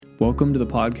Welcome to the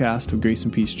podcast of Grace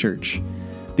and Peace Church.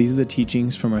 These are the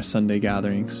teachings from our Sunday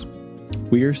gatherings.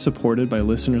 We are supported by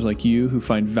listeners like you who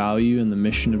find value in the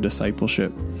mission of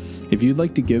discipleship. If you'd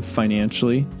like to give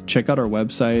financially, check out our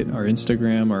website, our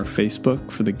Instagram, or our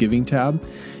Facebook for the giving tab.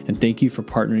 And thank you for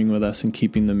partnering with us and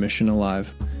keeping the mission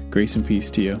alive. Grace and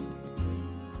peace to you.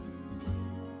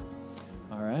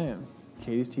 All right.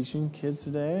 Katie's teaching kids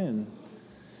today and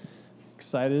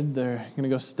excited. They're going to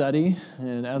go study.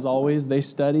 And as always, they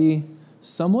study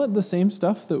somewhat the same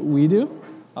stuff that we do.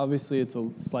 Obviously, it's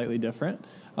slightly different.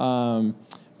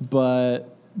 But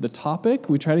the topic,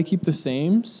 we try to keep the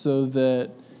same so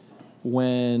that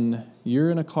when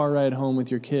you're in a car ride home with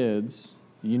your kids,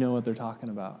 you know what they're talking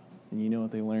about and you know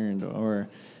what they learned. Or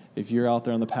if you're out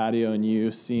there on the patio and you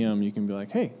see them, you can be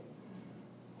like, hey,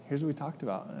 here's what we talked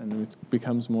about. And it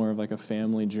becomes more of like a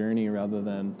family journey rather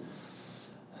than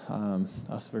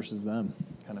us versus them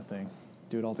kind of thing.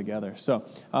 Do it all together. So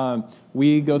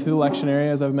we go through the lectionary,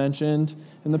 as I've mentioned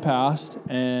in the past,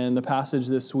 and the passage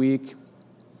this week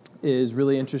is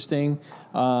really interesting.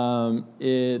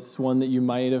 It's one that you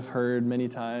might have heard many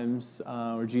times,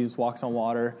 where Jesus walks on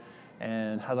water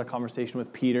and has a conversation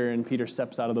with Peter, and Peter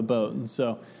steps out of the boat. And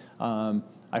so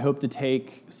I hope to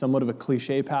take somewhat of a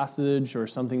cliche passage or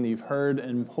something that you've heard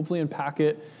and hopefully unpack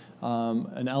it,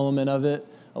 an element of it,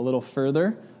 a little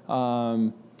further.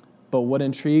 But what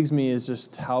intrigues me is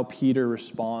just how Peter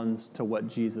responds to what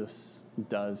Jesus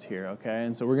does here, okay?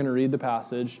 And so we're going to read the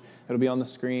passage. It'll be on the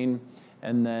screen,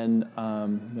 and then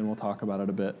we'll talk about it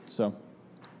a bit. So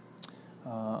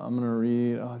I'm going to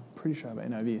read, I'm pretty sure I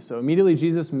have NIV. So immediately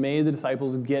Jesus made the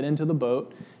disciples get into the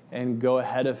boat and go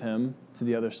ahead of him to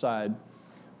the other side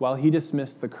while he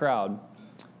dismissed the crowd.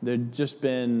 There'd just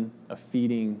been a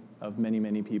feeding of many,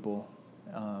 many people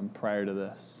prior to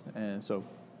this. And so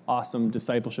awesome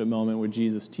discipleship moment where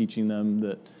Jesus teaching them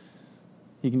that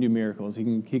he can do miracles.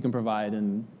 He can provide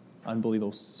in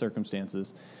unbelievable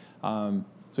circumstances. So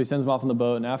he sends them off on the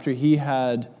boat, and after he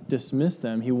had dismissed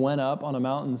them, he went up on a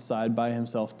mountainside by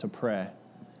himself to pray.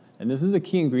 And this is a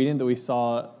key ingredient that we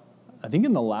saw, I think,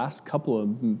 in the last couple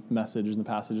of messages and the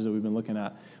passages that we've been looking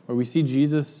at, where we see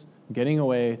Jesus getting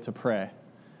away to pray.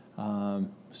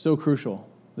 So crucial.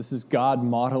 This is God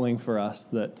modeling for us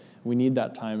that we need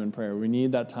that time in prayer. We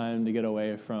need that time to get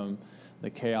away from the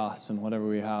chaos and whatever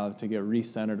we have to get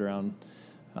recentered around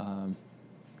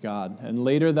God. And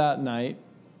later that night,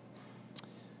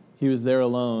 he was there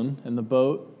alone, and the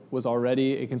boat was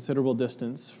already a considerable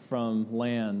distance from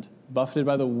land, buffeted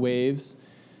by the waves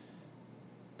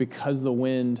because the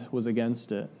wind was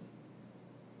against it.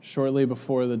 Shortly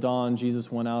before the dawn, Jesus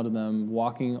went out to them,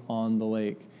 walking on the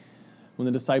lake. When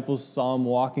the disciples saw him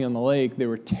walking on the lake, they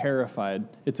were terrified.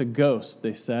 It's a ghost,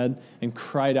 they said, and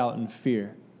cried out in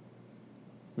fear,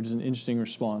 which is an interesting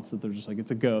response that they're just like,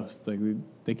 it's a ghost. Like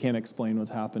they can't explain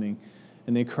what's happening,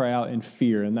 and they cry out in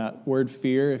fear. And that word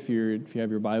fear, if you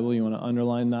have your Bible, you want to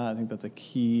underline that. I think that's a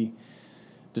key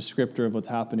descriptor of what's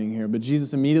happening here. But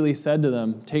Jesus immediately said to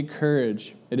them, "Take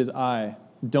courage, it is I.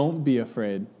 Don't be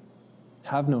afraid.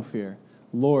 Have no fear."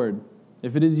 "Lord,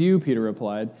 if it is you," Peter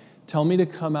replied, "tell me to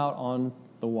come out on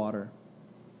the water."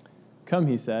 "Come,"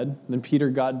 he said. Then Peter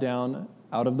got down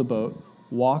out of the boat,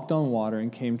 walked on water,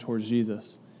 and came towards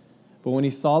Jesus. But when he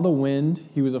saw the wind,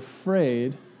 he was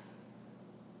afraid,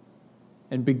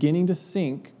 and beginning to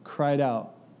sink, cried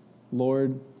out,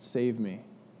 "Lord, save me."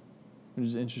 Which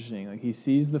is interesting. Like he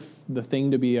sees the thing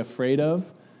to be afraid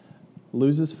of,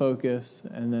 loses focus,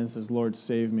 and then says, "Lord,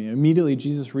 save me." Immediately,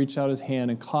 Jesus reached out his hand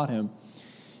and caught him.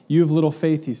 "You have little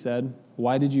faith," he said.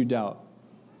 "Why did you doubt?"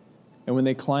 And when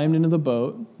they climbed into the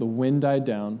boat, the wind died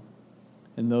down,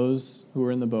 and those who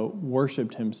were in the boat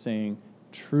worshipped him, saying,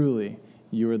 "Truly,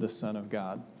 you are the Son of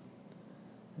God."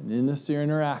 And in this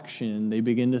interaction, they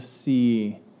begin to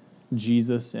see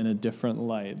Jesus in a different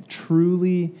light.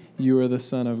 Truly, you are the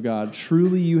Son of God.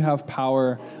 Truly, you have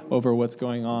power over what's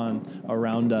going on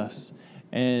around us.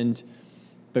 And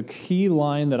the key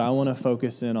line that I want to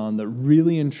focus in on that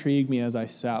really intrigued me as I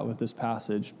sat with this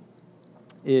passage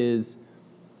is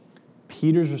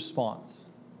Peter's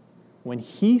response. When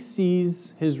he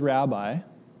sees his rabbi,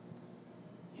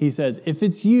 he says, "If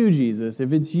it's you, Jesus,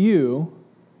 if it's you,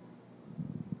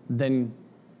 then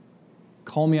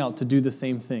call me out to do the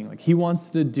same thing." Like he wants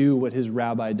to do what his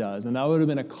rabbi does. And that would have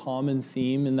been a common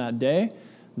theme in that day,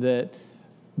 that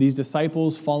these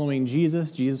disciples following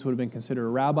Jesus would have been considered a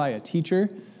rabbi, a teacher,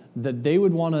 that they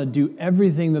would want to do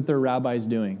everything that their rabbi's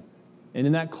doing. And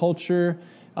in that culture,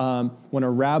 when a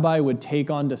rabbi would take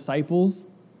on disciples,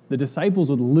 the disciples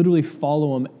would literally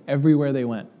follow him everywhere they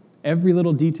went. Every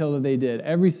little detail that they did,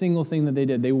 every single thing that they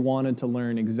did, they wanted to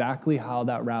learn exactly how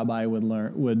that rabbi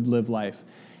would live life.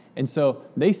 And so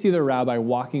they see their rabbi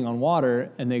walking on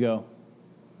water, and they go,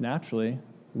 naturally,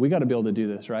 we got to be able to do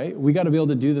this, right? We got to be able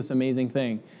to do this amazing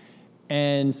thing.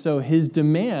 And so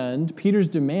Peter's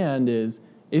demand is,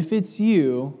 if it's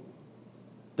you,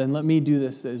 then let me do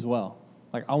this as well.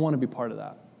 Like, I want to be part of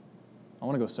that. I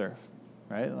want to go surf,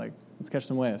 right? Like, let's catch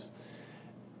some waves.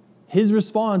 His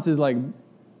response is like,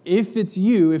 if it's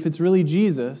you, if it's really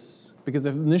Jesus, because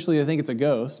initially they think it's a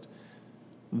ghost,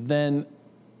 then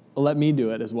let me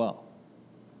do it as well.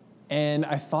 And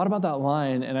I thought about that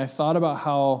line, and I thought about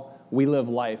how we live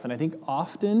life. And I think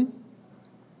often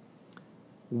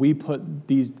we put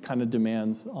these kind of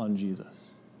demands on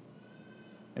Jesus.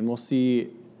 And we'll see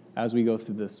as we go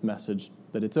through this message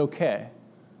that it's okay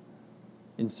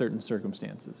in certain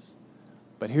circumstances.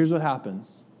 But here's what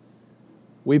happens.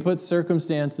 We put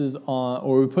circumstances on,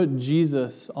 or we put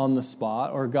Jesus on the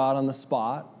spot, or God on the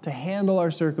spot, to handle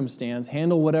our circumstance,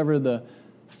 handle whatever the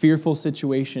fearful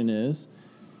situation is,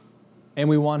 and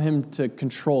we want him to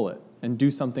control it and do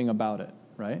something about it,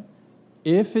 right?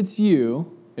 If it's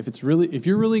you, if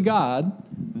you're really God,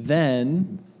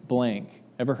 then blank.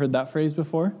 Ever heard that phrase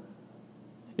before?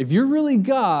 If you're really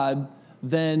God,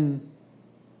 then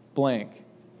blank.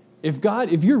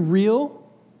 If you're real,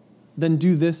 then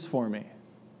do this for me.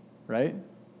 Right?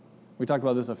 We talked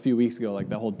about this a few weeks ago, like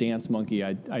that whole dance monkey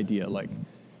idea. Like,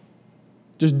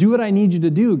 just do what I need you to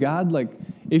do, God. Like,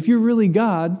 if you're really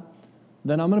God,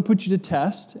 then I'm going to put you to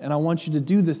test, and I want you to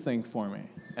do this thing for me.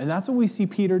 And that's what we see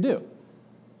Peter do.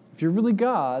 If you're really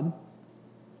God,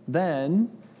 then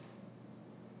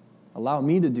allow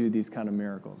me to do these kind of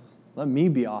miracles. Let me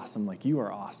be awesome like you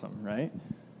are awesome, right?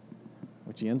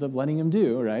 Which he ends up letting him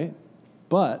do, right?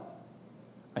 But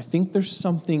I think there's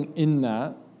something in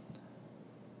that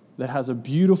has a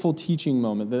beautiful teaching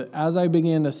moment, that as I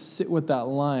began to sit with that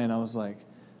line, I was like,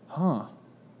 how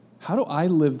do I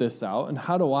live this out? And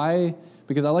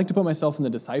because I like to put myself in the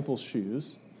disciples'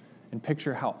 shoes and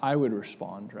picture how I would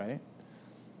respond, right?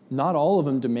 Not all of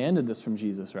them demanded this from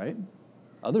Jesus, right?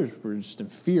 Others were just in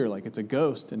fear, like it's a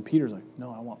ghost. And Peter's like,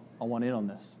 no, I want in on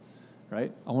this,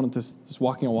 right? I want this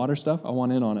walking on water stuff. I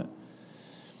want in on it.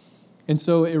 And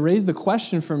so it raised the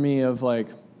question for me of like,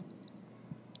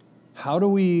 how do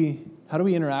we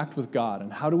interact with God,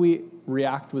 and how do we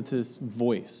react with his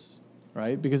voice,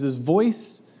 right? Because his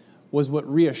voice was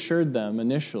what reassured them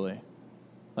initially.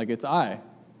 Like, it's I.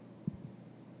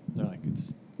 They're like,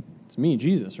 it's me,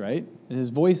 Jesus, right? And his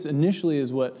voice initially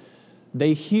is what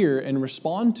they hear and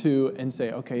respond to and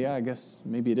say, okay, yeah, I guess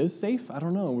maybe it is safe. I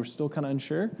don't know. We're still kind of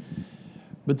unsure.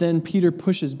 But then Peter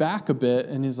pushes back a bit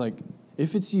and is like,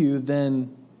 if it's you,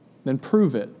 then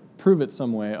prove it. Prove it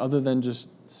some way other than just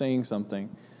saying something.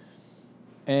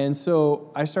 And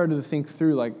so I started to think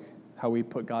through like how we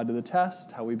put God to the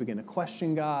test, how we begin to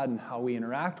question God, and how we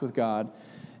interact with God,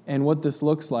 and what this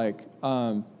looks like.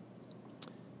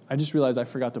 I just realized I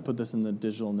forgot to put this in the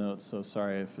digital notes, so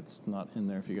sorry if it's not in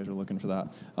there if you guys are looking for that.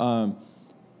 I'll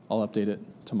update it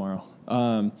tomorrow.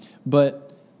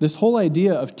 But this whole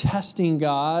idea of testing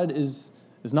God is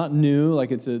not new.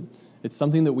 Like it's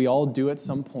something that we all do at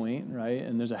some point, right?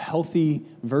 And there's a healthy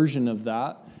version of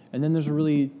that. And then there's a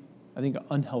really, I think,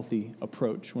 unhealthy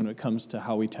approach when it comes to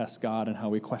how we test God and how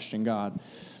we question God.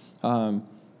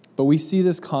 But we see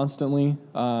this constantly.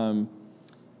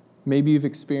 Maybe you've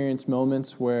experienced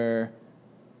moments where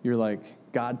you're like,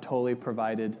 God totally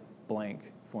provided blank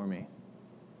for me.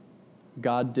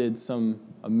 God did some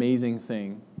amazing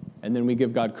thing, and then we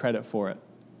give God credit for it.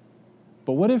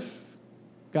 But what if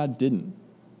God didn't?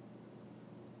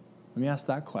 Let me ask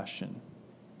that question.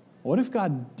 What if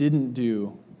God didn't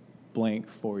do blank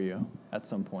for you at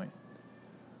some point?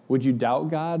 Would you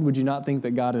doubt God? Would you not think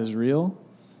that God is real?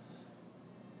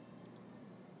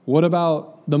 What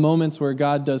about the moments where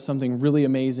God does something really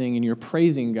amazing and you're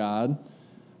praising God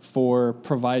for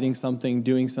providing something,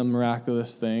 doing some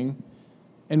miraculous thing?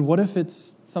 And what if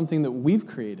it's something that we've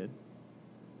created,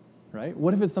 right?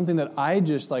 What if it's something that I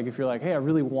just like, if you're like, hey, I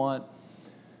really want,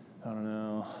 I don't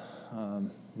know,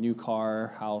 new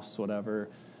car, house, whatever,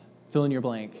 fill in your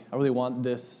blank. I really want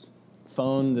this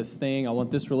phone, this thing. I want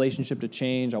this relationship to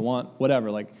change. I want whatever.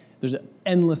 Like, there's an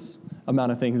endless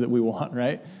amount of things that we want,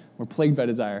 right? We're plagued by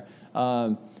desire.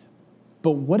 But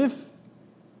what if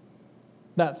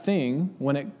that thing,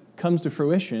 when it comes to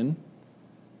fruition,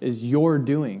 is your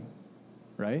doing,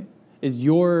 right? Is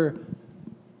your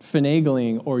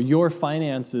finagling or your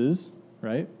finances,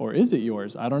 right? Or is it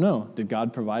yours? I don't know. Did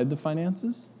God provide the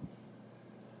finances?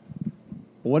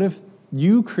 What if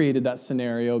you created that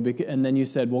scenario and then you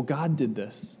said, well, God did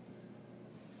this.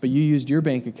 but you used your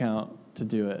bank account to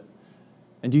do it.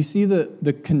 And do you see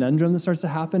the conundrum that starts to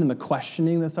happen and the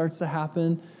questioning that starts to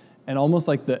happen and almost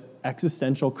like the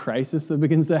existential crisis that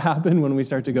begins to happen when we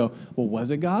start to go, well, was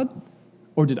it God?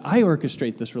 Or did I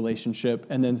orchestrate this relationship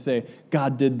and then say,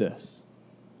 God did this?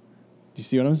 Do you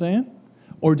see what I'm saying?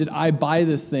 Or did I buy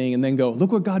this thing and then go,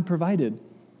 look what God provided?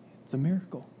 It's a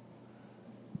miracle.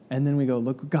 And then we go,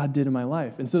 look what God did in my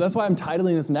life. And so that's why I'm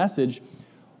titling this message,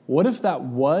 what if that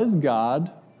was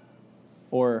God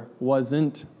or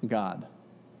wasn't God?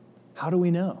 How do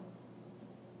we know?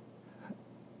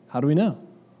 How do we know?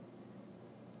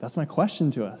 That's my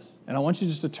question to us. And I want you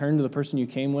just to turn to the person you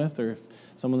came with or if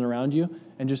someone around you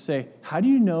and just say, how do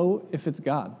you know if it's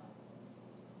God?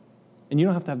 And you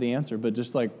don't have to have the answer, but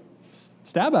just like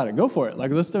stab at it. Go for it.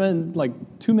 Like let's spend like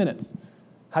 2 minutes.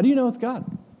 How do you know it's God?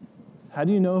 How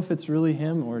do you know if it's really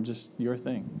him or just your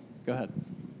thing? Go ahead.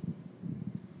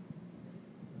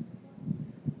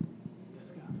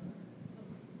 Discuss.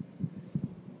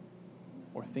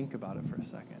 Or think about it for a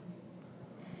second.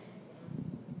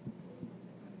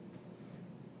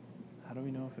 How do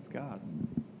we know if it's God?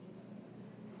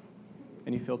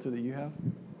 Any filter that you have?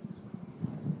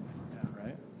 Yeah,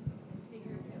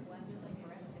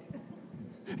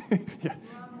 right? Yeah,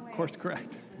 course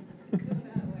correct.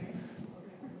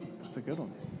 That's a good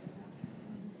one.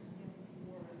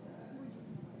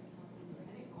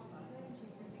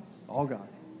 It's all God.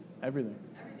 Everything.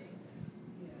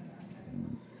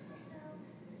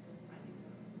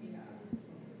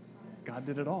 God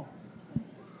did it all.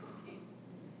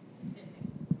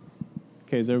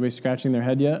 Okay, is everybody scratching their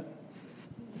head yet?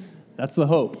 That's the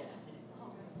hope.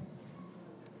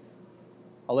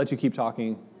 I'll let you keep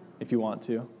talking if you want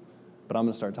to, but I'm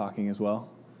going to start talking as well.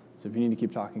 So if you need to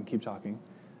keep talking, keep talking.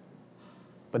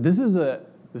 But this is a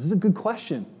good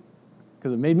question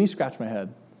because it made me scratch my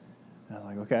head. And I'm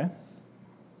like, okay,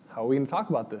 how are we going to talk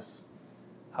about this?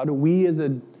 How do we as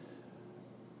a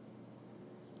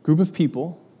group of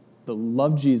people that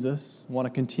love Jesus, want to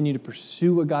continue to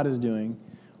pursue what God is doing,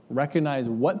 recognize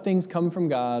what things come from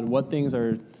God, what things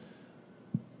are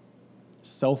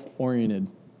self-oriented,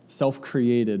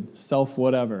 self-created,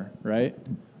 self-whatever, right?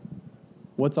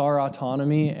 What's our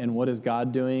autonomy and what is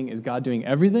God doing? Is God doing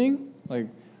everything?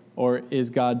 Or is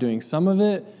God doing some of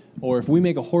it? Or if we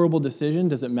make a horrible decision,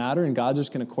 does it matter? And God's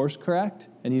just going to course correct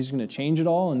and he's going to change it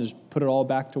all and just put it all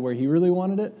back to where he really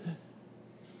wanted it?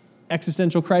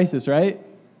 Existential crisis, right?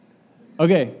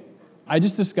 Okay, I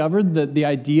just discovered that the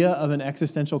idea of an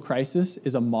existential crisis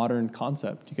is a modern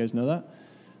concept. Do you guys know that?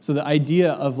 So the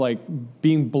idea of like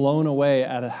being blown away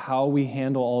at how we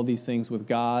handle all these things with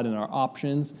God and our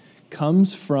options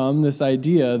comes from this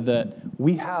idea that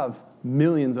we have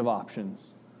millions of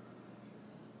options.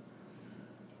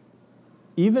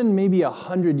 Even maybe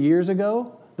 100 years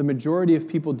ago, the majority of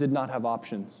people did not have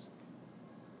options.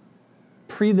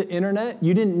 Pre the internet,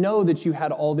 you didn't know that you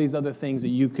had all these other things that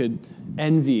you could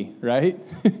envy, right?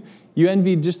 You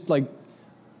envied just like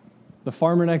the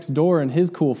farmer next door and his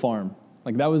cool farm.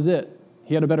 Like that was it.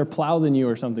 He had a better plow than you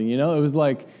or something, you know? It was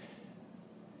like,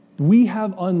 we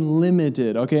have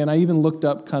unlimited, okay? And I even looked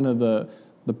up kind of the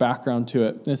background to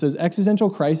it. And it says, existential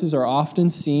crises are often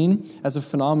seen as a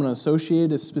phenomenon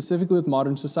associated specifically with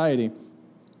modern society.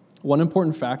 One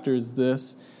important factor is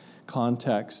this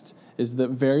context, is that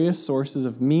various sources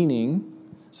of meaning,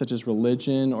 such as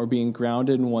religion or being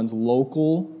grounded in one's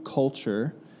local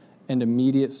culture and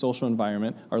immediate social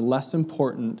environment, are less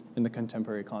important in the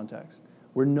contemporary context.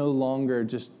 We're no longer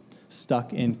just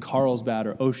stuck in Carlsbad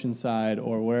or Oceanside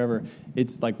or wherever.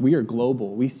 It's like we are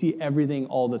global. We see everything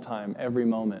all the time, every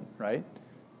moment, right?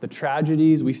 The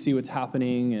tragedies, we see what's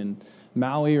happening in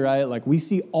Maui, right? Like we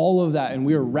see all of that and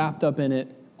we are wrapped up in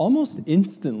it almost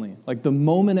instantly. Like the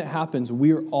moment it happens,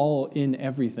 we're all in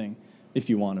everything if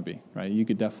you want to be, right? You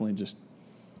could definitely just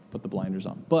put the blinders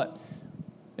on.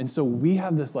 And so we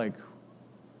have this like,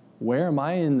 where am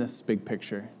I in this big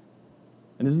picture?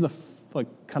 And this is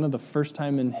kind of the first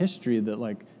time in history that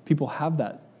like people have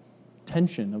that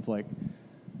tension of like,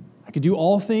 I could do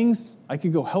all things. I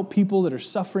could go help people that are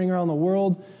suffering around the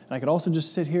world. And I could also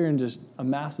just sit here and just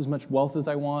amass as much wealth as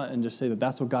I want and just say that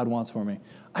that's what God wants for me.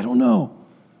 I don't know.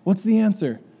 What's the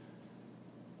answer?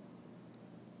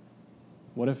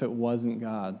 What if it wasn't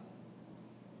God?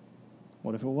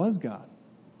 What if it was God?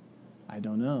 I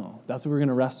don't know. That's what we're going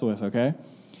to wrestle with, okay?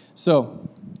 So,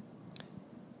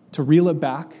 to reel it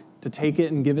back, to take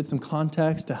it and give it some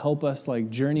context, to help us like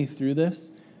journey through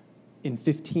this in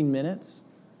 15 minutes,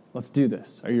 let's do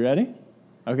this. Are you ready?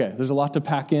 Okay, there's a lot to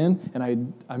pack in,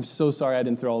 and I'm so sorry I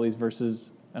didn't throw all these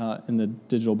verses in the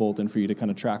digital bulletin for you to kind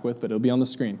of track with, but it'll be on the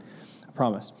screen. I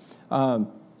promise.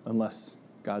 Unless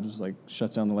God just like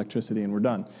shuts down the electricity and we're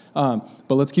done.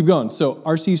 But let's keep going. So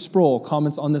R.C. Sproul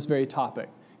comments on this very topic,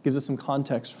 gives us some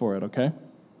context for it, okay?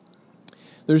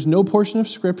 There's no portion of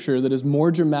Scripture that is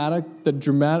more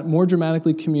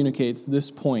dramatically communicates this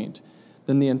point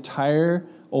than the entire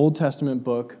Old Testament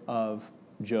book of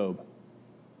Job.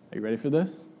 Are you ready for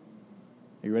this?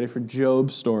 Are you ready for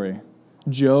Job's story?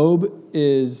 Job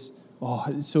is,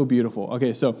 it's so beautiful.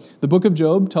 Okay, so the book of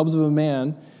Job tells of a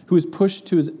man who is pushed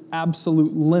to his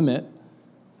absolute limit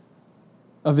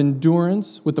of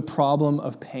endurance with the problem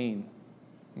of pain.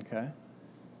 Okay?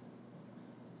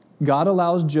 God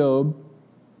allows Job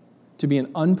to be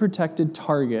an unprotected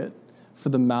target for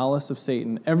the malice of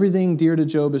Satan. Everything dear to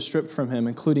Job is stripped from him,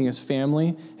 including his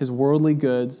family, his worldly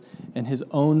goods, and his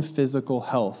own physical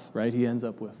health, right? He ends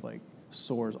up with like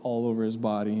sores all over his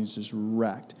body. He's just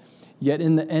wrecked. Yet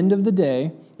in the end of the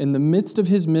day, in the midst of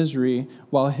his misery,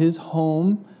 while his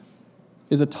home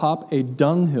is atop a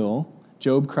dunghill,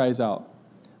 Job cries out,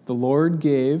 "The Lord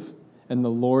gave, and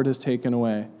the Lord has taken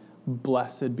away.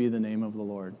 Blessed be the name of the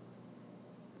Lord."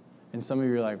 And some of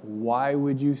you are like, why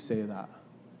would you say that?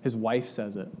 His wife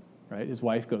says it, right? His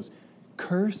wife goes,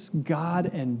 "Curse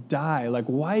God and die." Like,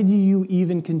 why do you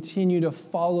even continue to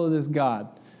follow this God?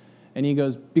 And he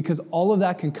goes, because all of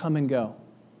that can come and go.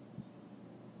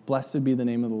 Blessed be the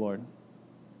name of the Lord.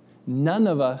 None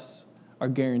of us are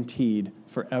guaranteed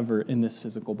forever in this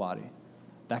physical body.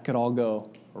 That could all go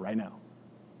right now.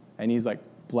 And he's like,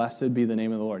 blessed be the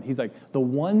name of the Lord. He's like, the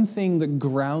one thing that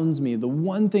grounds me, the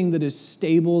one thing that is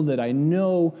stable that I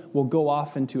know will go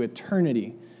off into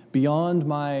eternity beyond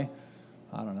my,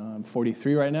 I'm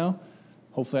 43 right now.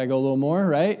 Hopefully I go a little more,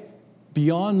 right?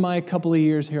 Beyond my couple of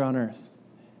years here on earth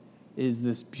is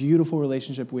this beautiful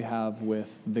relationship we have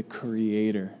with the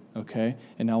Creator, okay?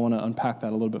 And now I want to unpack that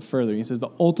a little bit further. He says the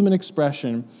ultimate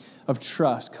expression of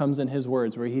trust comes in his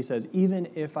words where he says, even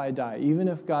if I die, even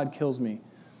if God kills me,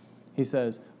 he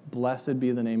says, blessed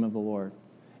be the name of the Lord.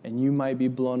 And you might be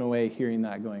blown away hearing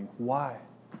that going, why?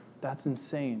 That's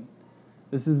insane.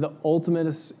 This is the ultimate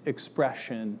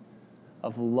expression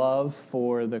of love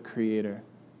for the Creator,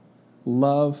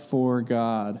 love for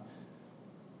God.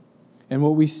 And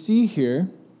what we see here,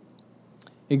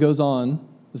 it goes on,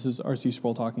 this is R.C.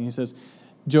 Sproul talking, he says,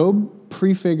 Job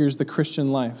prefigures the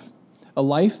Christian life, a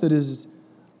life that is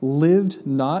lived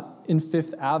not in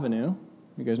Fifth Avenue.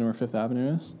 You guys know where Fifth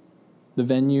Avenue is? The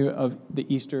venue of the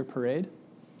Easter parade.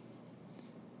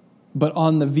 But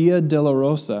on the Via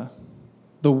Dolorosa,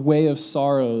 the way of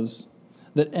sorrows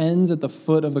that ends at the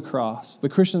foot of the cross. The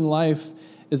Christian life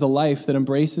is a life that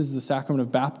embraces the sacrament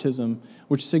of baptism,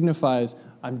 which signifies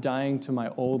I'm dying to my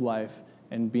old life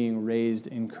and being raised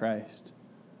in Christ.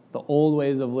 The old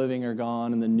ways of living are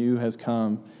gone and the new has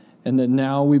come. And that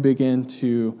now we begin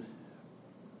to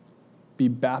be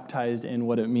baptized in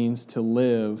what it means to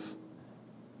live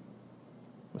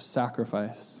with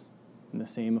sacrifice and the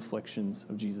same afflictions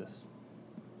of Jesus.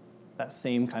 That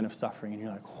same kind of suffering. And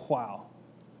you're like, wow,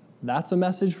 that's a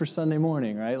message for Sunday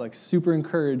morning, right? Like super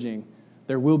encouraging.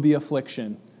 There will be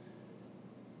affliction.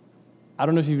 I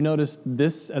don't know if you've noticed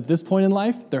this at this point in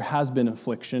life, there has been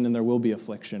affliction and there will be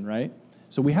affliction, right?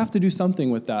 So we have to do something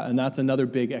with that. And that's another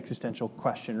big existential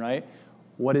question, right?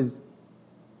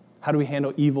 How do we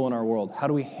handle evil in our world? How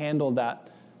do we handle that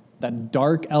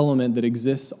dark element that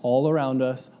exists all around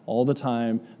us all the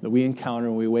time that we encounter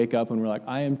when we wake up and we're like,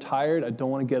 I am tired, I don't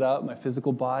want to get up, my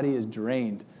physical body is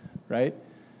drained, right?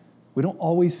 We don't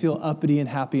always feel uppity and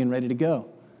happy and ready to go.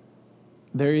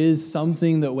 There is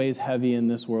something that weighs heavy in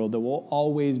this world that will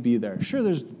always be there. Sure,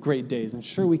 there's great days, and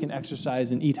sure we can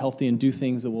exercise and eat healthy and do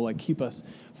things that will like keep us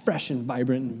fresh and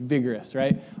vibrant and vigorous,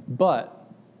 right? But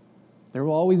there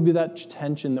will always be that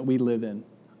tension that we live in.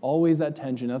 Always that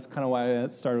tension. That's kind of why I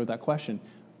started with that question.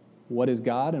 What is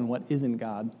God and what isn't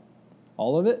God?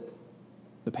 All of it?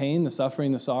 The pain, the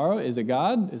suffering, the sorrow? Is it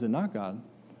God? Is it not God?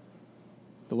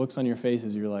 The looks on your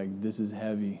faces, you're like, this is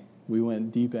heavy. We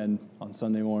went deep end on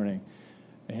Sunday morning.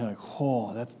 And you're like,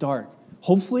 oh, that's dark.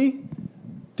 Hopefully,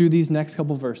 through these next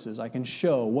couple verses, I can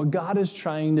show what God is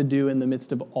trying to do in the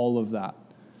midst of all of that.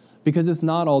 Because it's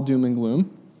not all doom and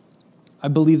gloom. I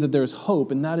believe that there's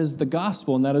hope, and that is the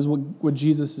gospel, and that is what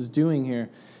Jesus is doing here.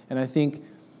 And I think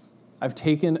I've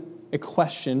taken a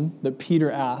question that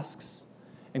Peter asks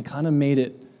and kind of made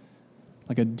it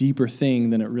like a deeper thing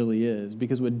than it really is.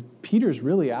 Because what Peter's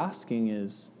really asking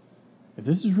is, if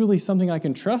this is really something I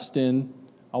can trust in,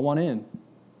 I want in.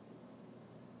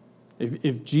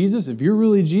 If you're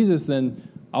really Jesus, then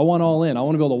I want all in. I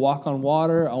want to be able to walk on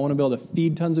water. I want to be able to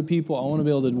feed tons of people. I want to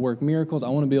be able to work miracles. I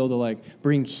want to be able to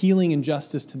bring healing and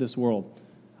justice to this world.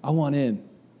 I want in.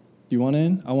 Do you want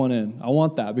in? I want in. I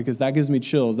want that because that gives me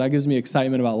chills. That gives me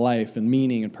excitement about life and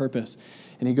meaning and purpose.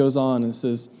 And he goes on and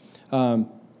says, in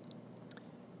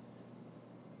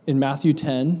Matthew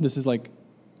 10, this is like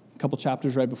a couple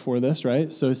chapters right before this,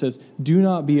 right? So it says, do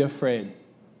not be afraid.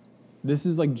 This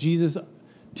is like Jesus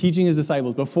teaching his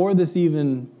disciples before this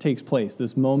even takes place,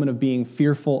 this moment of being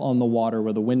fearful on the water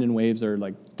where the wind and waves are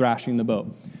like thrashing the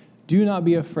boat. Do not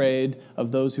be afraid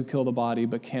of those who kill the body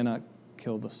but cannot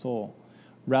kill the soul.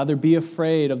 Rather, be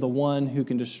afraid of the one who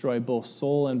can destroy both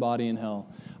soul and body in hell.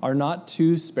 Are not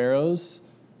 2 sparrows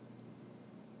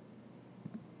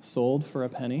sold for a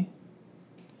penny?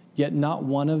 Yet not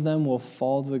one of them will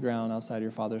fall to the ground outside your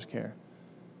Father's care.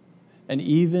 And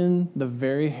even the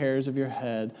very hairs of your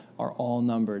head are all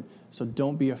numbered. So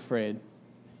don't be afraid.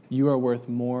 You are worth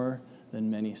more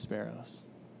than many sparrows.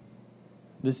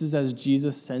 This is as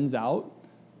Jesus sends out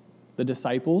the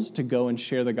disciples to go and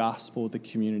share the gospel with the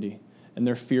community. And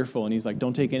they're fearful. And he's like,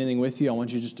 don't take anything with you. I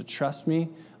want you just to trust me.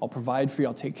 I'll provide for you.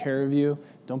 I'll take care of you.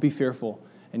 Don't be fearful.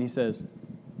 And he says,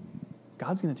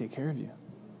 God's going to take care of you.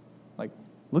 Like,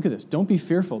 look at this. Don't be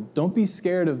fearful. Don't be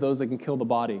scared of those that can kill the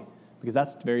body, because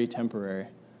that's very temporary.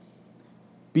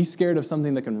 Be scared of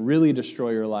something that can really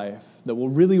destroy your life, that will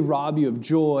really rob you of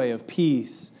joy, of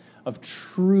peace, of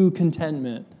true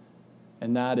contentment.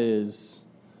 And that is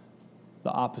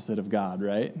the opposite of God,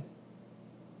 right?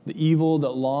 The evil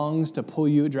that longs to pull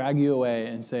you, drag you away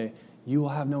and say, you will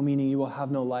have no meaning, you will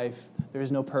have no life, there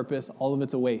is no purpose, all of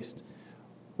it's a waste.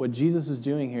 What Jesus was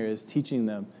doing here is teaching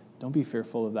them, don't be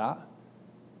fearful of that.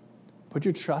 Put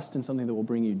your trust in something that will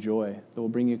bring you joy, that will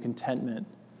bring you contentment,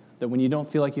 that when you don't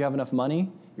feel like you have enough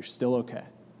money, you're still okay.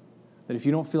 That if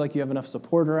you don't feel like you have enough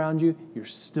support around you, you're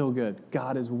still good.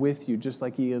 God is with you just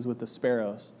like he is with the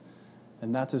sparrows.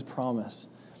 And that's his promise.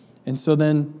 And so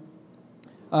then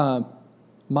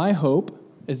my hope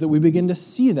is that we begin to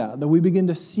see that we begin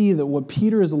to see that what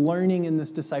Peter is learning in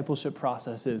this discipleship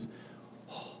process is,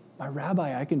 my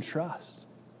rabbi I can trust.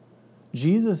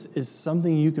 Jesus is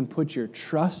something you can put your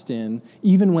trust in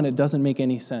even when it doesn't make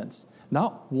any sense.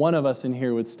 Not one of us in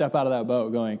here would step out of that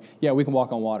boat going, yeah, we can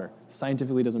walk on water.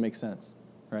 Scientifically doesn't make sense,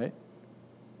 right?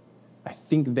 I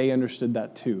think they understood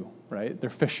that too, right? They're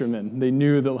fishermen. They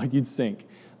knew that like you'd sink.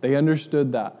 They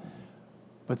understood that.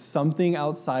 But something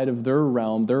outside of their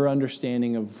realm, their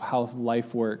understanding of how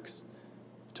life works,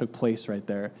 took place right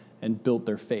there and built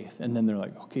their faith. And then they're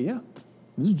like, okay, yeah,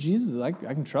 this is Jesus. I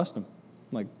can trust him.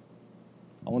 Like,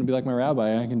 I want to be like my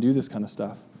rabbi. I can do this kind of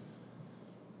stuff.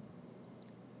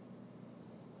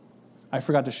 I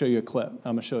forgot to show you a clip. I'm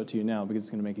going to show it to you now because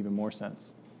it's going to make even more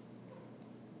sense.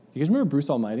 Do you guys remember Bruce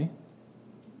Almighty?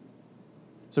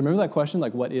 So remember that question,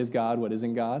 like, what is God, what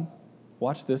isn't God?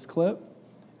 Watch this clip,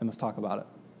 and let's talk about it.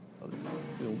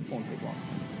 It won't take long.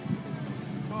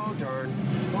 Oh, darn.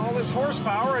 All this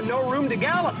horsepower and no room to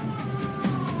gallop.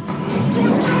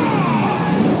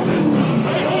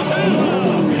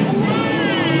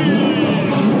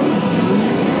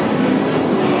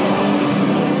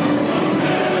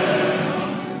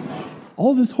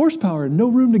 All this horsepower,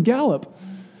 no room to gallop.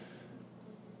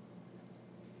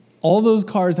 All those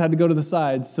cars had to go to the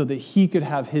sides so that he could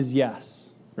have his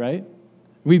yes, right?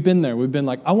 We've been there. We've been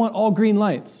like, I want all green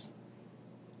lights.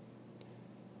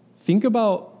 Think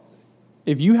about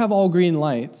if you have all green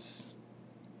lights,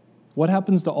 what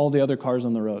happens to all the other cars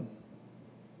on the road?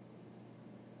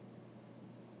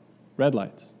 Red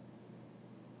lights.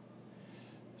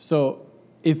 So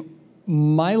if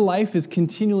my life is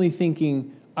continually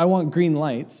thinking, I want green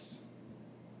lights,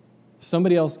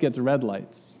 somebody else gets red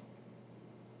lights.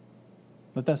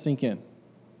 Let that sink in.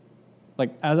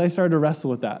 Like, as I started to wrestle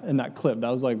with that in that clip, that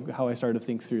was like how I started to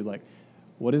think through, like,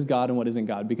 what is God and what isn't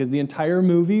God? Because the entire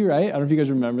movie, right? I don't know if you guys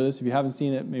remember this. If you haven't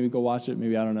seen it, maybe go watch it.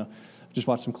 Maybe, I don't know. Just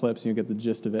watch some clips and you'll get the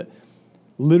gist of it.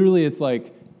 Literally, it's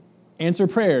like, answer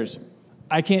prayers.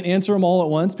 I can't answer them all at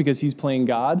once because he's playing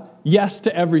God. Yes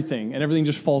to everything, and everything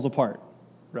just falls apart,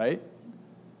 right?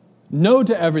 No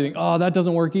to everything. Oh, that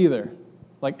doesn't work either.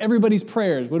 Like, everybody's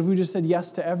prayers. What if we just said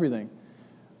yes to everything?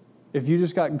 If you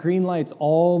just got green lights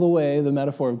all the way, the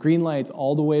metaphor of green lights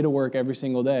all the way to work every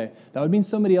single day, that would mean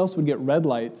somebody else would get red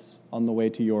lights on the way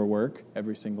to your work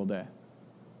every single day.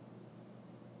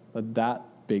 Let that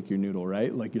bake your noodle,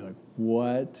 right? Like, you're like,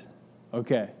 what?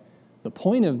 Okay. The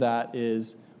point of that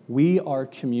is we are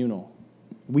communal.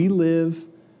 We live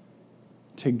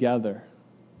together.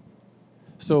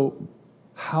 So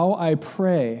how I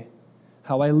pray,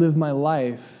 how I live my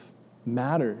life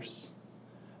matters.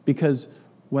 Because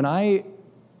when I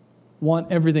want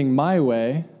everything my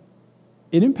way,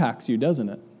 it impacts you, doesn't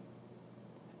it?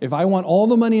 If I want all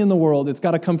the money in the world, it's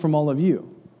got to come from all of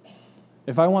you.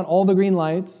 If I want all the green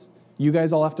lights, you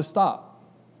guys all have to stop.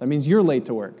 That means you're late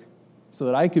to work so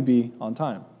that I could be on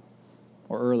time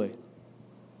or early,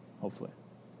 hopefully.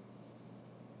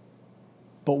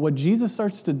 But what Jesus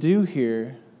starts to do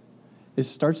here is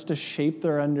starts to shape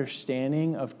their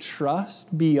understanding of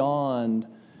trust beyond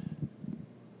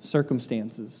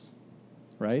circumstances,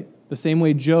 right? The same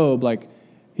way Job, like,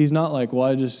 he's not like,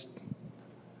 well,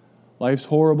 life's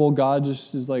horrible, God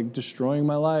just is like destroying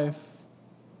my life.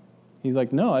 He's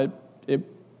like, no,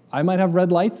 I might have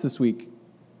red lights this week.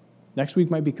 Next week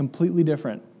might be completely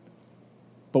different.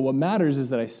 But what matters is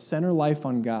that I center life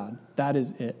on God. That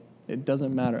is it. It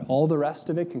doesn't matter. All the rest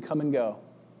of it can come and go.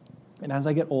 And as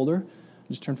I get older, I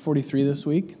just turned 43 this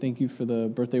week. Thank you for the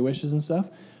birthday wishes and stuff.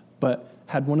 But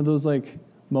had one of those like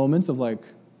moments of like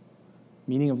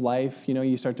meaning of life. You know,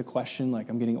 you start to question, like,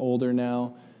 I'm getting older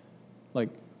now. Like,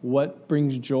 what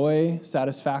brings joy,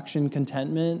 satisfaction,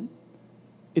 contentment?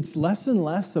 It's less and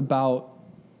less about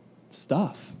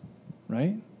stuff,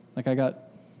 right? Like,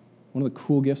 one of the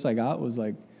cool gifts I got was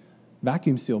like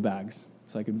vacuum seal bags.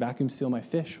 So I could vacuum seal my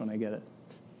fish when I get it.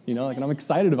 You know, like, and I'm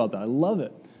excited about that. I love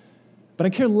it. But I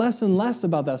care less and less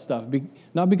about that stuff.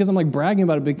 Not because I'm like bragging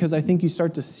about it, because I think you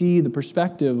start to see the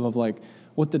perspective of like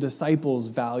what the disciples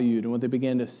valued and what they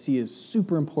began to see as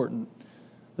super important.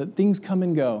 That things come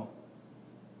and go.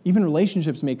 Even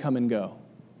relationships may come and go.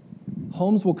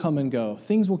 Homes will come and go.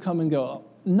 Things will come and go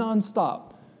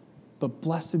nonstop. But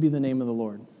blessed be the name of the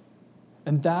Lord.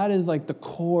 And that is like the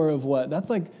core of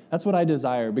that's what I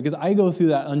desire, because I go through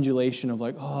that undulation of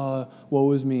like, oh,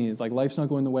 woe is me. It's like life's not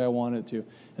going the way I want it to.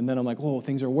 And then I'm like, oh,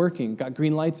 things are working. Got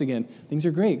green lights again. Things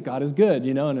are great. God is good,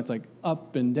 you know? And it's like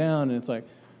up and down. And it's like,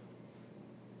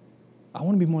 I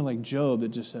want to be more like Job that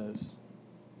just says,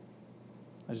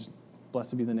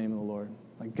 blessed be the name of the Lord.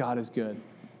 Like, God is good.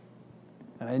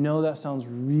 And I know that sounds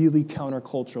really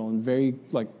countercultural and very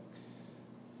like,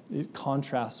 it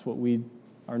contrasts what we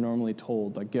are normally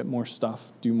told, like get more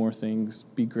stuff, do more things,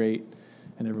 be great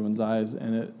in everyone's eyes.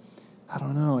 And I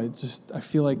don't know, I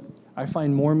feel like I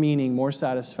find more meaning, more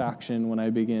satisfaction when I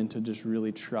begin to just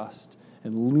really trust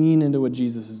and lean into what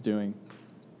Jesus is doing.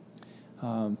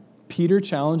 Peter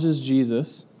challenges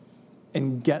Jesus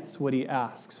and gets what he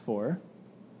asks for,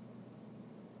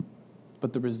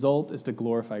 but the result is to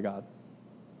glorify God.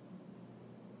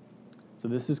 So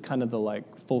this is kind of the like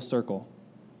full circle.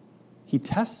 He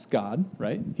tests God,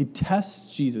 right? He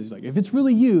tests Jesus. He's like, if it's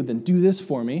really you, then do this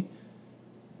for me.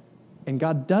 And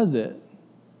God does it.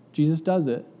 Jesus does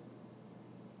it.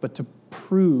 But to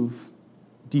prove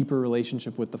deeper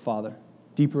relationship with the Father,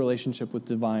 deeper relationship with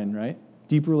divine, right?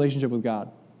 Deeper relationship with God.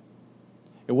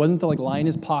 It wasn't to like line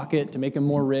his pocket, to make him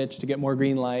more rich, to get more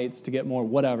green lights, to get more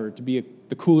whatever, to be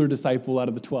the cooler disciple out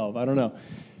of the 12. I don't know.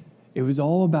 It was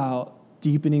all about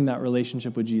deepening that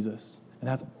relationship with Jesus. And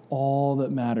that's all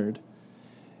that mattered.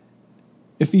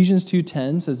 Ephesians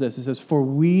 2:10 says this. It says, for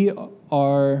we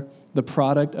are the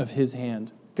product of his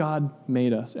hand. God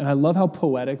made us. And I love how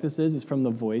poetic this is. It's from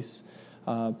the Voice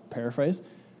paraphrase.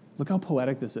 Look how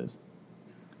poetic this is.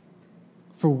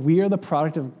 For we are the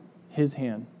product of his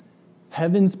hand.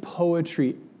 Heaven's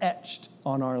poetry etched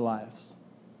on our lives.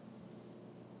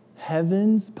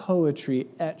 Heaven's poetry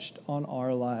etched on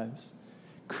our lives.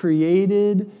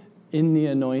 Created in the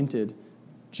anointed,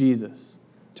 Jesus,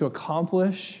 to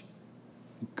accomplish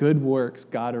good works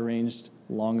God arranged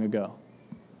long ago.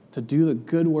 To do the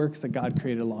good works that God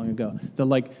created long ago.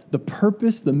 The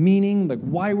purpose, the meaning, like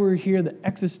why we're here, the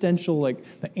existential,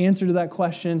 like the answer to that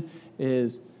question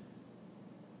is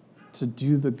to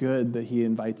do the good that he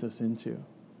invites us into.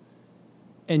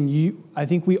 And I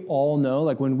think we all know,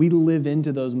 like when we live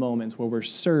into those moments where we're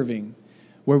serving,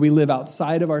 where we live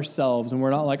outside of ourselves and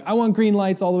we're not like, I want green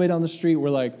lights all the way down the street. We're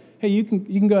like, hey, you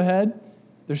can go ahead.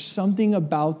 There's something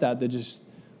about that just,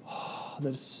 that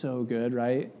is so good,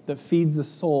 right? That feeds the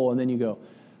soul. And then you go,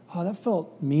 oh, that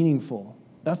felt meaningful.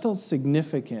 That felt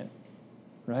significant,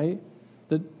 right?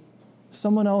 That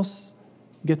someone else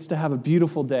gets to have a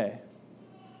beautiful day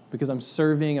because I'm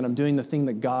serving and I'm doing the thing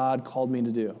that God called me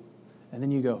to do. And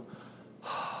then you go,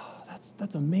 oh,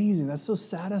 that's amazing. That's so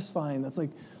satisfying. That's like,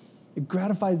 it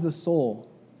gratifies the soul.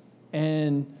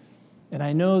 And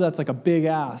I know that's like a big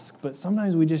ask, but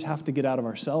sometimes we just have to get out of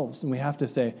ourselves and we have to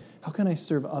say, how can I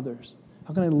serve others?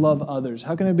 How can I love others?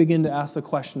 How can I begin to ask the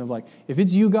question of like, if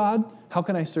it's you, God, how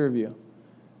can I serve you?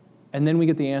 And then we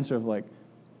get the answer of like,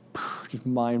 just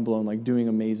mind blown, like doing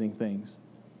amazing things.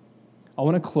 I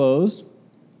want to close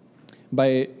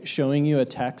by showing you a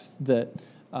text that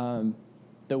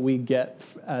we get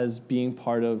as being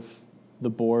part of the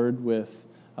board with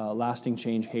Lasting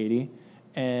Change Haiti.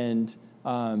 And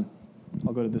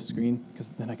I'll go to this screen because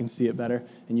then I can see it better,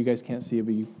 and you guys can't see it,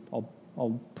 but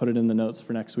I'll put it in the notes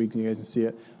for next week and you guys can see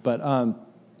it. But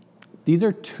these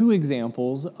are 2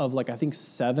 examples of I think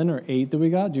 7 or 8 that we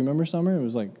got. Do you remember, Summer? It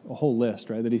was a whole list,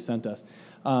 right, that he sent us.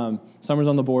 Summer's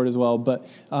on the board as well. But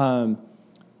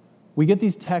we get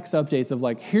these text updates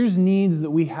of here's needs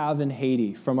that we have in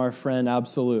Haiti from our friend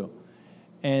Absolute.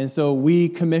 And so we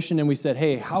commissioned and we said,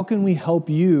 hey, how can we help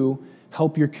you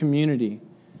help your community?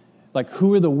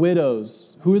 Who are the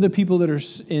widows? Who are the people that are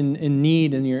in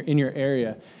need in your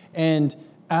area? And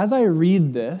as I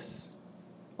read this,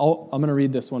 I'm going to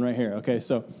read this one right here. Okay,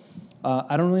 so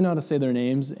I don't really know how to say their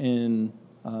names in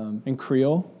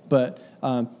Creole, but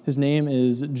his name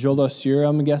is Jodosur,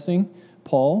 I'm guessing,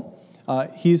 Paul.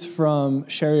 He's from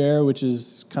Charrière, which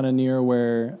is kind of near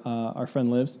where our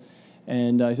friend lives.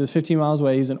 And he says 15 miles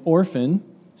away. He's an orphan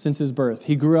since his birth.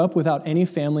 He grew up without any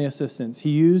family assistance. He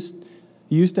used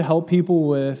to help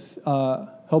people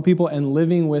and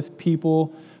living with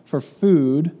people for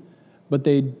food, but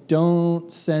they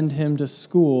don't send him to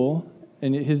school.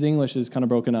 And his English is kind of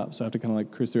broken up, so I have to kind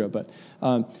of cruise through it. But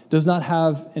does not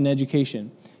have an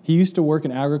education. He used to work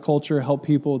in agriculture, help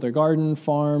people with their garden,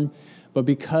 farm, but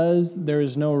because there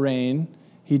is no rain,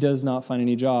 he does not find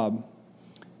any job.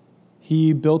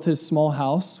 He built his small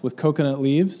house with coconut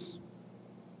leaves.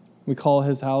 We call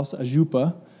his house a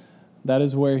jupa. That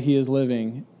is where he is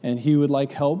living. And he would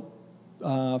like help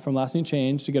from Lasting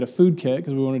Change to get a food kit,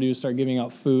 because we want to do is start giving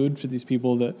out food to these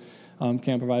people that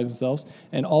can't provide themselves.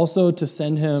 And also to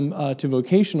send him to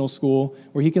vocational school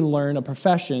where he can learn a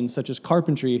profession such as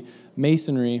carpentry,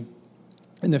 masonry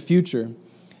in the future.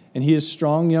 And he is a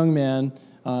strong young man.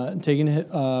 We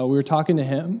were talking to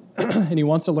him, and he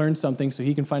wants to learn something so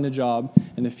he can find a job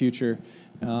in the future.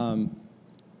 So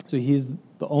he's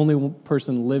the only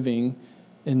person living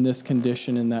in this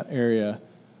condition in that area.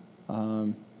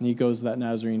 And he goes to that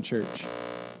Nazarene church.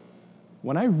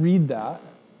 When I read that,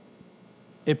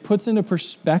 it puts into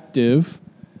perspective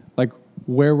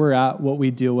where we're at, what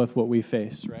we deal with, what we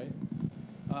face, right?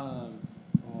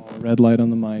 Red light on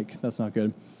the mic. That's not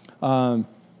good.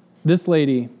 This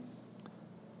lady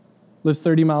lives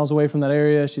 30 miles away from that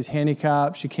area. She's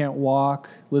handicapped. She can't walk.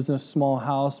 Lives in a small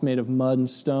house made of mud and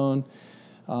stone.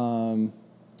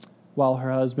 While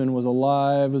her husband was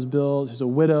alive, was built. She's a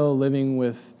widow living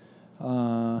with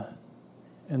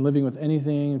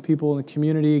anything and people in the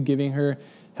community,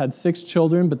 had 6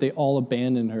 children, but they all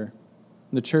abandoned her.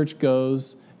 The church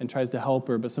goes and tries to help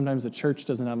her, but sometimes the church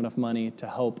doesn't have enough money to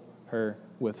help her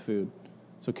with food.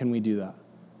 So can we do that?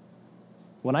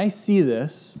 When I see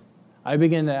this, I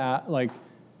begin to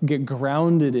get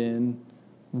grounded in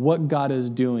what God is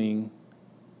doing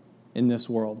in this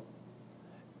world.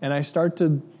 And I start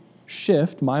to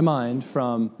shift my mind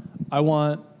from, I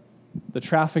want the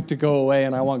traffic to go away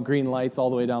and I want green lights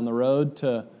all the way down the road,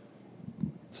 to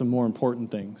some more important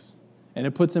things. And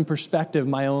it puts in perspective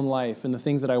my own life and the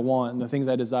things that I want and the things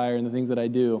I desire and the things that I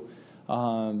do.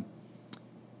 And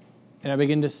I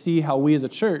begin to see how we as a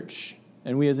church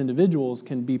and we as individuals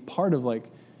can be part of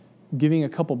giving a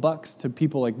couple bucks to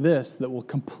people like this that will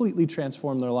completely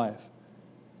transform their life.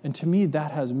 And to me,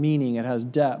 that has meaning. It has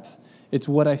depth. It's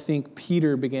what I think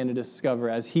Peter began to discover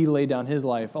as he laid down his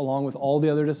life along with all the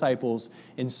other disciples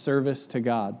in service to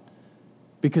God.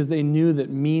 Because they knew that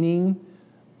meaning,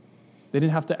 they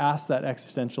didn't have to ask that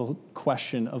existential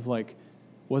question of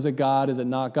was it God? Is it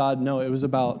not God? No, it was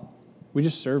about, we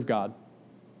just serve God.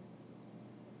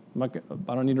 I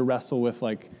don't need to wrestle with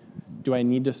do I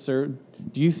need to serve?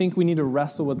 Do you think we need to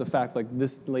wrestle with the fact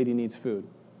this lady needs food?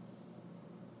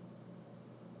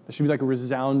 There should be a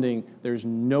resounding, there's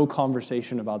no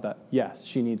conversation about that. Yes,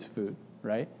 she needs food,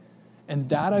 right? And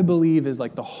that, I believe, is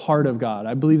the heart of God.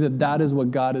 I believe that is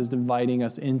what God is dividing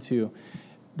us into,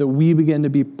 that we begin to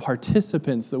be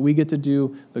participants, that we get to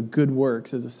do the good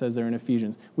works, as it says there in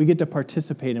Ephesians. We get to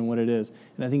participate in what it is.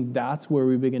 And I think that's where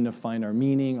we begin to find our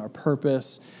meaning, our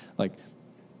purpose,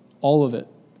 all of it.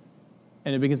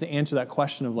 And it begins to answer that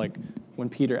question of when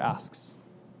Peter asks,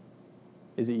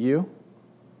 is it you?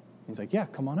 He's like, yeah,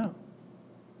 come on out.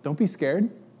 Don't be scared.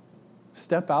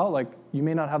 Step out. You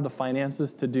may not have the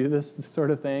finances to do this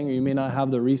sort of thing, or you may not have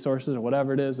the resources or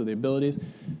whatever it is, or the abilities.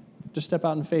 Just step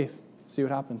out in faith. See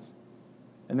what happens.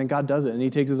 And then God does it. And he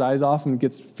takes his eyes off and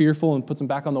gets fearful and puts them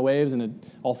back on the waves, and it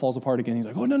all falls apart again. He's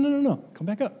like, oh, no. Come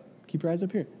back up. Keep your eyes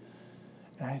up here.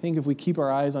 And I think if we keep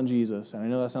our eyes on Jesus, and I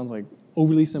know that sounds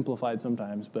overly simplified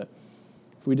sometimes, but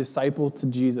if we disciple to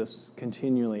Jesus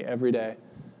continually every day,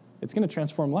 it's going to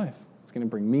transform life. It's going to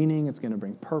bring meaning. It's going to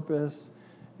bring purpose.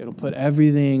 It'll put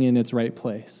everything in its right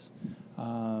place.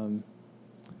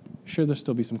 Sure, there'll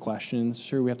still be some questions.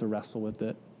 Sure, we have to wrestle with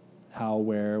it. how,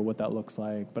 where, what that looks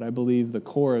like. But I believe the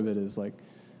core of it is like,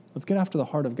 let's get after the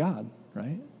heart of God,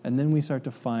 right? And then we start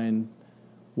to find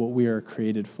what we are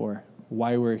created for,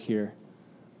 why we're here,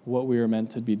 what we are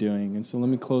meant to be doing. And so let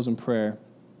me close in prayer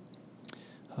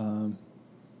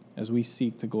as we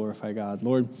seek to glorify God.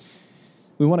 Lord,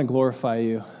 we want to glorify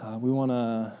you. We want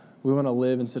to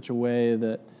live in such a way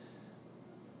that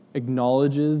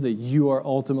acknowledges that you are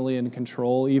ultimately in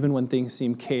control, even when things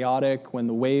seem chaotic, when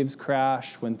the waves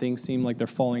crash, when things seem like they're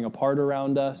falling apart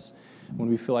around us, when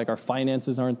we feel like our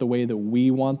finances aren't the way that we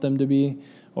want them to be,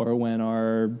 or when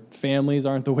our families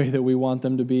aren't the way that we want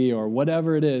them to be, or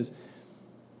whatever it is.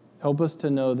 Help us to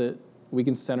know that we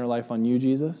can center life on you,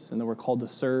 Jesus, and that we're called to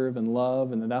serve and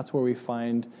love, and that that's where we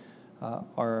find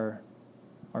our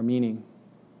meaning.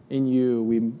 In you,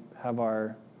 we have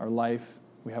our life,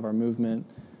 we have our movement,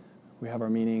 we have our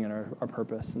meaning and our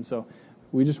purpose. And so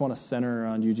we just want to center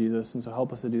around you, Jesus. And so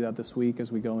help us to do that this week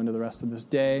as we go into the rest of this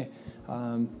day.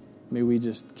 May we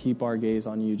just keep our gaze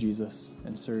on you, Jesus,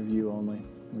 and serve you only.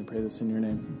 And we pray this in your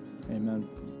name.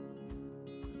 Amen.